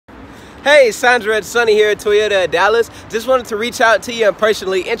Hey, Sandra and Sonny here at Toyota of Dallas. Just wanted to reach out to you and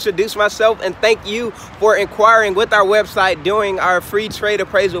personally introduce myself and thank you for inquiring with our website during our free trade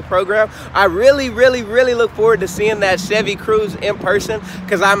appraisal program. I really look forward to seeing that Chevy Cruze in person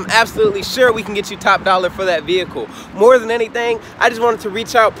because I'm absolutely sure we can get you top dollar for that vehicle. More than anything, I just wanted to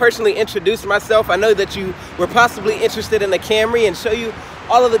reach out, personally introduce myself. I know that you were possibly interested in the Camry and show you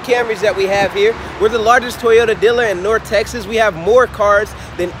all of the Camrys that we have here. We're the largest Toyota dealer in North Texas. We have more cars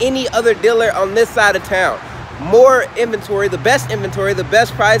than any other dealer on this side of town. More inventory, the best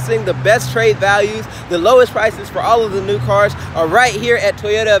pricing, the best trade values, the lowest prices for all of the new cars are right here at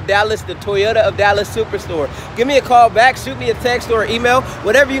Toyota of Dallas, the Toyota of Dallas Superstore. Give me a call back, shoot me a text or email,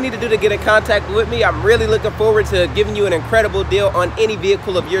 whatever you need to do to get in contact with me. I'm really looking forward to giving you an incredible deal on any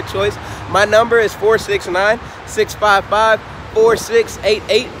vehicle of your choice. My number is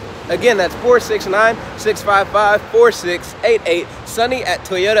 469-655-4688. Again, that's 469-655-4688. Sonny at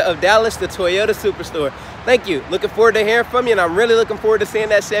Toyota of Dallas, the Toyota Superstore. Thank you. Looking forward to hearing from you, and I'm really looking forward to seeing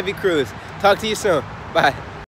that Chevy Cruze. Talk to you soon. Bye.